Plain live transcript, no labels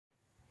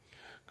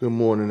Good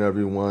morning,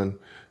 everyone.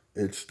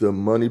 It's the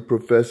Money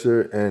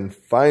Professor, and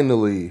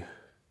finally,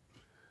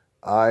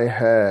 I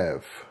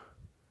have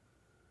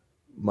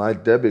my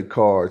debit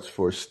cards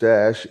for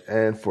Stash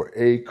and for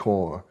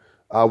Acorn.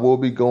 I will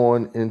be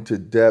going into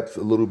depth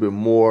a little bit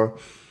more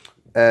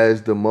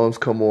as the months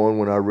come on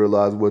when I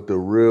realize what the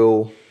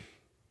real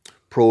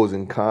pros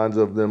and cons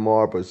of them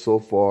are. But so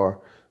far,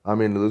 I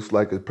mean, it looks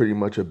like it's pretty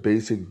much a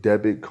basic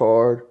debit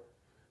card.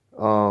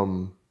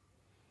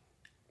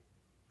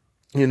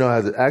 It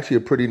has actually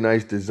a pretty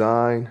nice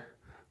design.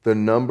 The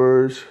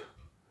numbers,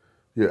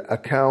 your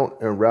account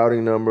and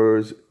routing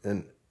numbers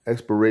and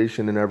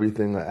expiration and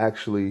everything are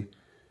actually,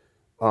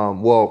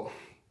 your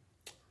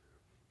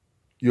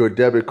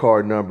debit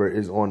card number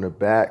is on the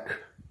back.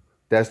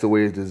 That's the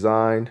way it's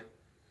designed.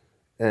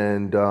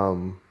 And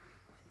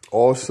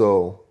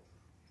also,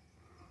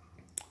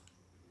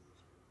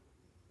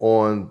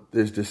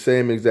 it's the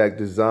same exact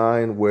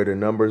design where the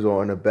numbers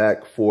are on the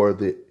back for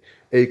the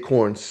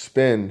Acorn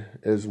Spend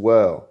as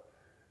well.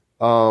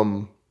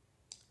 I'm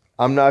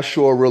not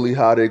sure really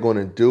how they're going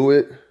to do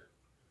it,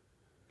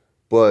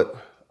 but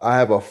I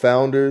have a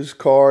Founders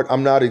card.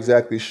 I'm not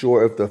exactly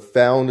sure if the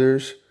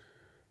Founders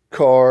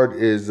card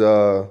is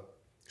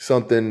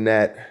something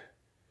that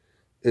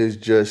is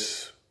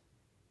just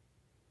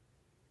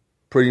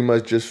pretty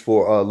much just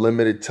for a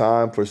limited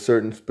time for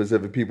certain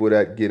specific people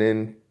that get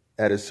in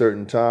at a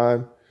certain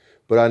time.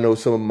 But I know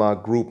some of my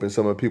group and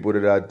some of the people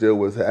that I deal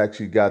with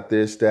actually got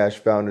their Stash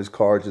Founders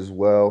cards as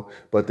well,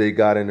 but they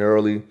got in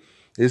early.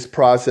 This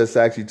process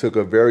actually took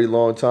a very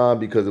long time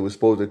because it was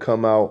supposed to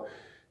come out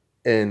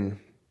in,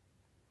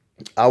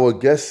 I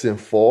would guess, in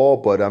fall,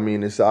 but I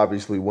mean, it's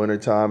obviously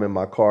wintertime and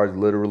my cards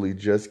literally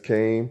just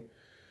came.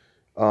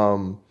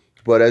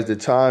 But as the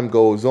time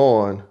goes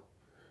on,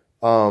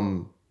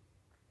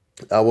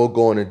 I will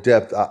go into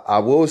depth. I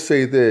will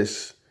say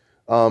this.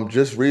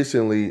 Just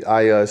recently,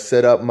 I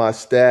set up my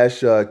Stash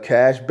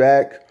cash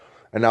back,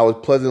 and I was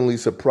pleasantly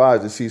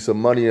surprised to see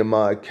some money in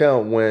my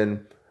account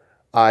when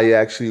I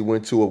actually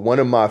went to one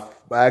of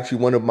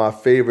my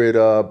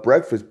favorite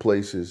breakfast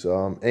places,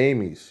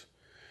 Amy's,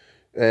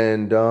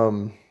 and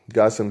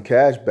got some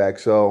cash back.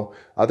 So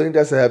I think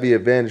that's a heavy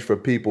advantage for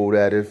people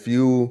that if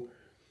you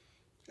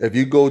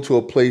go to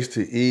a place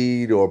to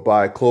eat or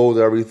buy clothes,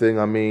 everything,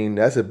 I mean,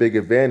 that's a big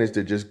advantage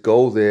to just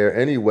go there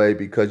anyway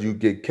because you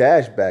get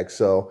cash back.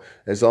 So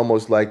it's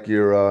almost like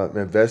you're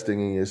investing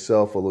in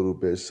yourself a little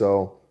bit.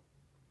 So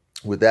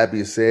with that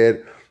being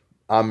said,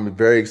 I'm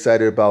very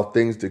excited about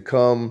things to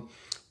come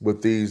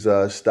with these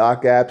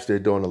stock apps. They're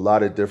doing a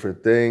lot of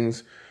different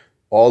things.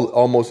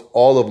 Almost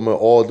all of them are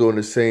all doing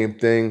the same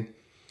thing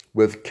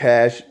with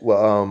cash,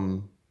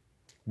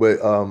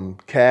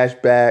 cash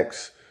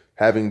backs,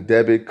 having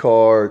debit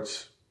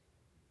cards,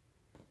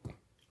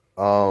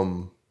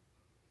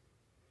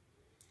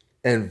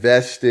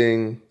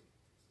 investing.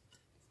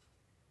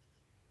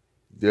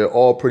 They're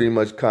all pretty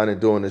much kind of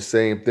doing the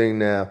same thing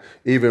now.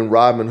 Even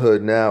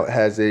Robinhood now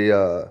has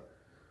a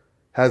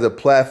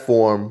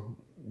platform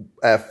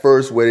at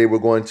first where they were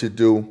going to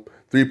do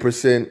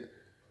 3%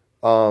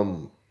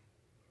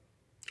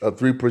 a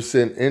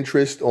 3%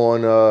 interest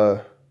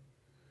on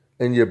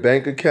in your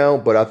bank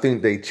account, but I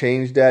think they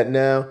changed that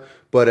now.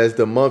 But as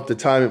the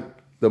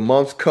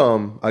months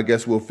come, I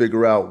guess we'll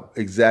figure out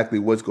exactly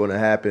what's going to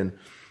happen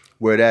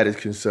where that is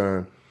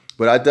concerned.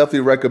 But I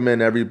definitely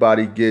recommend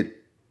everybody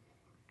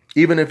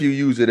even if you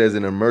use it as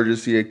an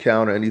emergency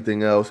account or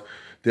anything else,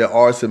 there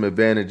are some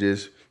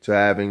advantages to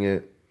having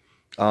it,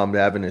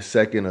 having a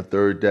second or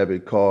third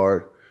debit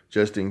card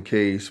just in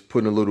case,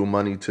 putting a little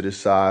money to the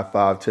side,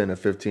 $5, $10, or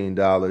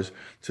 $15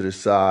 to the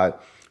side.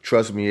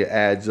 Trust me, it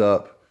adds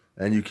up,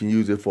 and you can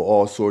use it for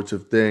all sorts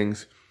of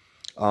things.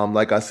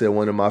 Like I said,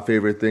 one of my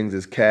favorite things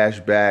is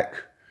cash back,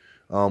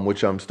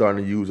 which I'm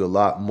starting to use a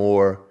lot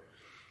more.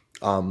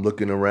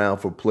 Looking around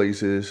for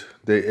places.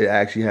 It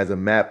actually has a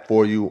map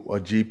for you, a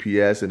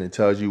GPS, and it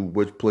tells you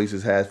which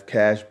places have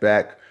cash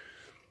back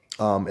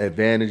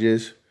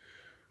advantages.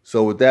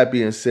 So with that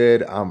being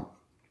said,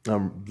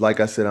 like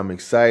I said, I'm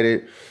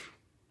excited,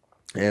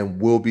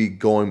 and we'll be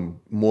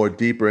going more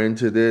deeper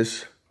into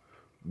this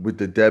with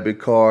the debit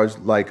cards.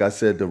 Like I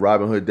said, the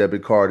Robinhood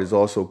debit card is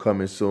also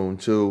coming soon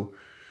too.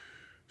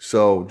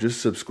 So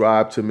just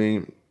subscribe to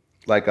me.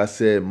 Like I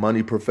said,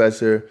 Money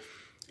Professor.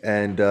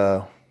 And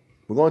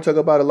we're going to talk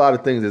about a lot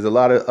of things. There's a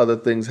lot of other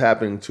things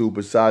happening too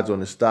besides on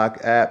the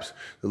stock apps.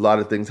 A lot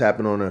of things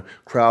happen on the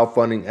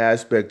crowdfunding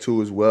aspect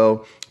too as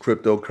well.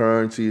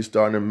 Cryptocurrency is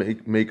starting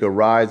to make a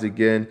rise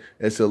again.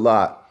 It's a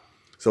lot.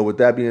 So with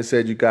that being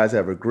said, you guys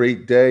have a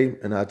great day,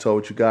 and I'll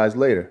talk to you guys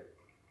later.